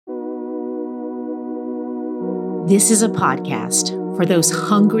This is a podcast for those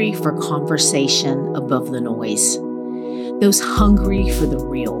hungry for conversation above the noise, those hungry for the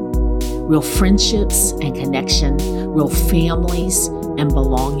real friendships and connection, real families and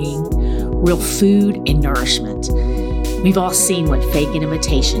belonging, real food and nourishment. We've all seen what fake and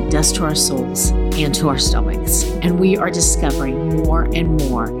imitation does to our souls and to our stomachs, and we are discovering more and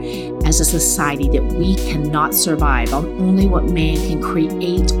more as a society that we cannot survive on only what man can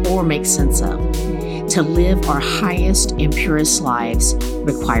create or make sense of. To live our highest and purest lives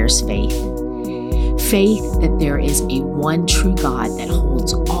requires faith. Faith that there is a one true God that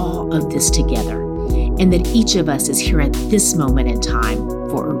holds all of this together, and that each of us is here at this moment in time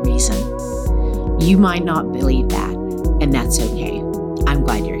for a reason. You might not believe that, and that's okay. I'm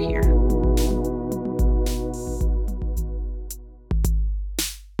glad you're here.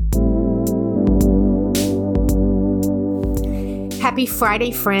 Happy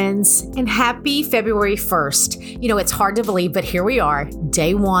Friday, friends, and happy February 1st. You know, it's hard to believe, but here we are,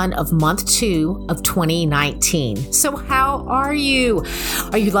 day one of month 2 of 2019. So how are you?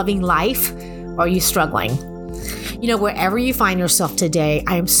 Are you loving life? Or are you struggling? You know, wherever you find yourself today,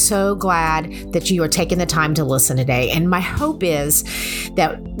 I am so glad that you are taking the time to listen today. And my hope is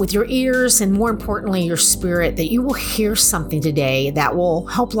that with your ears and more importantly, your spirit, that you will hear something today that will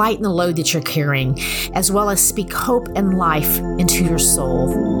help lighten the load that you're carrying, as well as speak hope and life into your soul.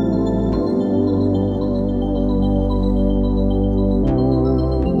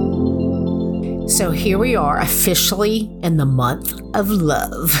 So here we are, officially in the month of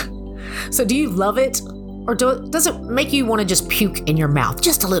love. So do you love it? Or does it make you want to just puke in your mouth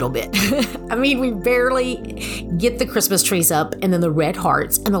just a little bit? I mean, we barely get the Christmas trees up, and then the red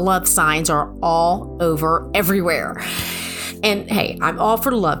hearts and the love signs are all over everywhere. And hey, I'm all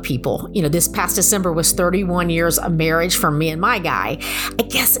for love, people. You know, this past December was 31 years of marriage for me and my guy. I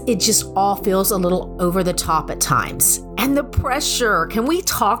guess it just all feels a little over the top at times. And the pressure. Can we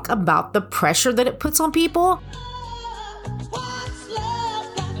talk about the pressure that it puts on people?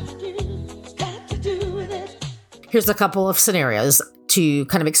 Here's a couple of scenarios to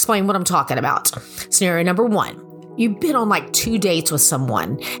kind of explain what I'm talking about. Scenario number 1, you've been on like 2 dates with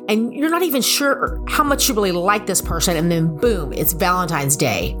someone and you're not even sure how much you really like this person, and then boom, it's Valentine's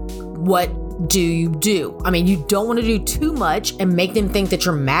Day. What do you do? I mean, you don't want to do too much and make them think that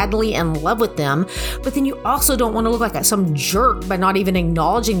you're madly in love with them, but then you also don't want to look like some jerk by not even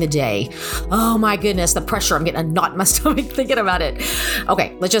acknowledging the day. Oh my goodness, the pressure. I'm getting a knot in my stomach thinking about it.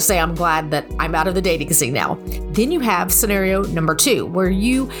 Okay, let's just say I'm glad that I'm out of the dating scene now. Then you have scenario number 2, where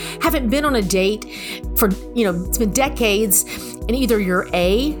you haven't been on a date for, it's been decades, and either you're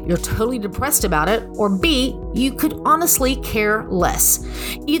totally depressed about it, or B, you could honestly care less.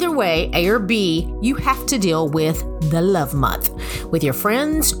 Either way, A or B, you have to deal with the love month with your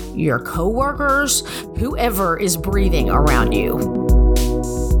friends, your coworkers, whoever is breathing around you.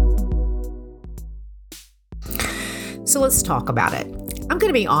 So let's talk about it. I'm going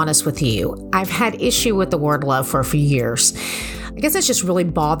to be honest with you. I've had issue with the word love for a few years. I guess it's just really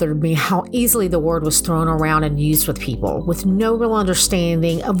bothered me how easily the word was thrown around and used with people with no real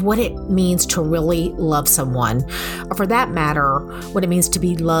understanding of what it means to really love someone, or for that matter, what it means to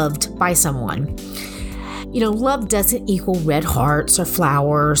be loved by someone. Love doesn't equal red hearts or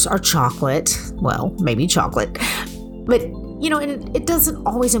flowers or chocolate. Well, maybe chocolate. But and it doesn't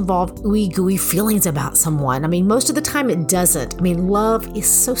always involve ooey gooey feelings about someone. I mean, most of the time it doesn't. I mean, love is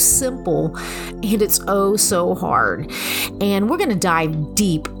so simple and it's oh so hard. And we're going to dive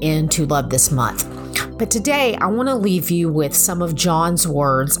deep into love this month. But today I want to leave you with some of John's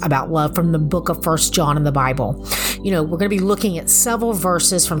words about love from the book of 1 John in the Bible. We're going to be looking at several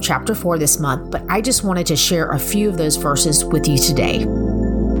verses from chapter 4 this month, but I just wanted to share a few of those verses with you today.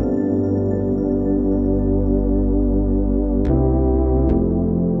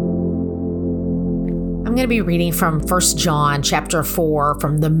 I'm going to be reading from 1 John chapter 4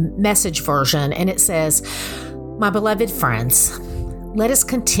 from the Message version, and it says, "My beloved friends, let us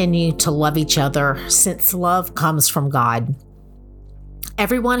continue to love each other, since love comes from God.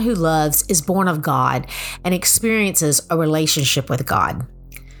 Everyone who loves is born of God and experiences a relationship with God.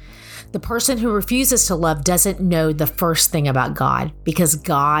 The person who refuses to love doesn't know the first thing about God, because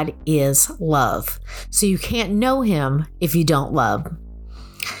God is love. So you can't know him if you don't love.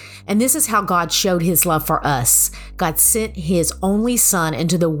 And this is how God showed his love for us. God sent his only son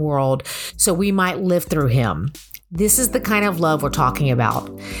into the world so we might live through him. This is the kind of love we're talking about.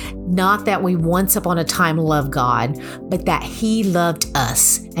 Not that we once upon a time loved God, but that he loved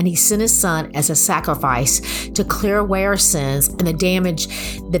us, and he sent his son as a sacrifice to clear away our sins and the damage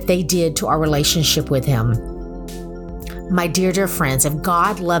that they did to our relationship with him. My dear, dear friends, if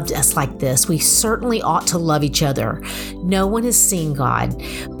God loved us like this, we certainly ought to love each other. No one has seen God,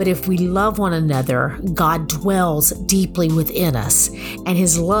 but if we love one another, God dwells deeply within us, and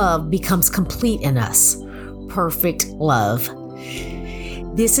his love becomes complete in us. Perfect love.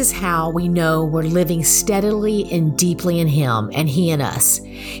 This is how we know we're living steadily and deeply in him and he in us.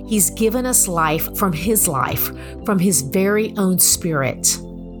 He's given us life, from his very own spirit.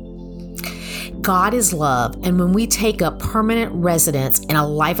 God is love, and when we take up permanent residence in a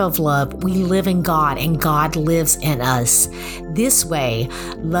life of love, we live in God and God lives in us. This way,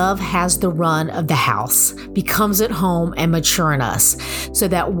 love has the run of the house, becomes at home and mature in us, so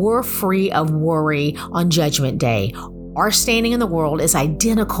that we're free of worry on Judgment Day. Our standing in the world is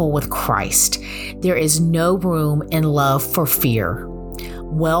identical with Christ. There is no room in love for fear.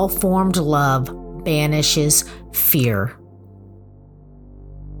 Well-formed love banishes fear.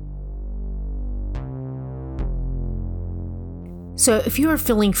 So if you are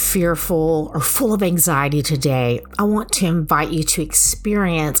feeling fearful or full of anxiety today, I want to invite you to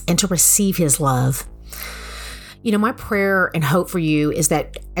experience and to receive his love. You know, my prayer and hope for you is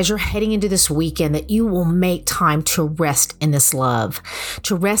that as you're heading into this weekend, that you will make time to rest in this love,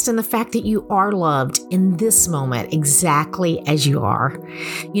 to rest in the fact that you are loved in this moment exactly as you are.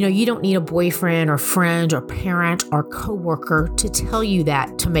 You know, you don't need a boyfriend or friend or parent or coworker to tell you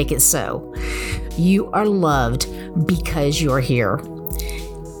that to make it so. You are loved because you're here.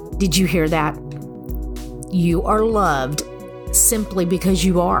 Did you hear that? You are loved simply because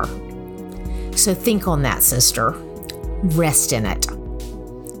you are. So think on that, sister. Rest in it.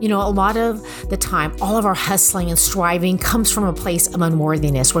 You know, a lot of the time, all of our hustling and striving comes from a place of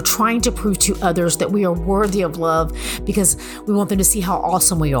unworthiness. We're trying to prove to others that we are worthy of love because we want them to see how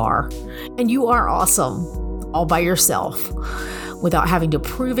awesome we are. And you are awesome all by yourself without having to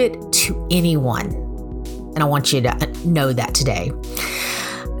prove it to anyone. And I want you to know that today.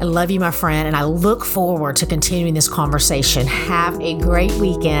 I love you, my friend, and I look forward to continuing this conversation. Have a great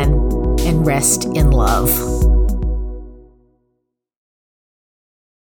weekend and rest in love.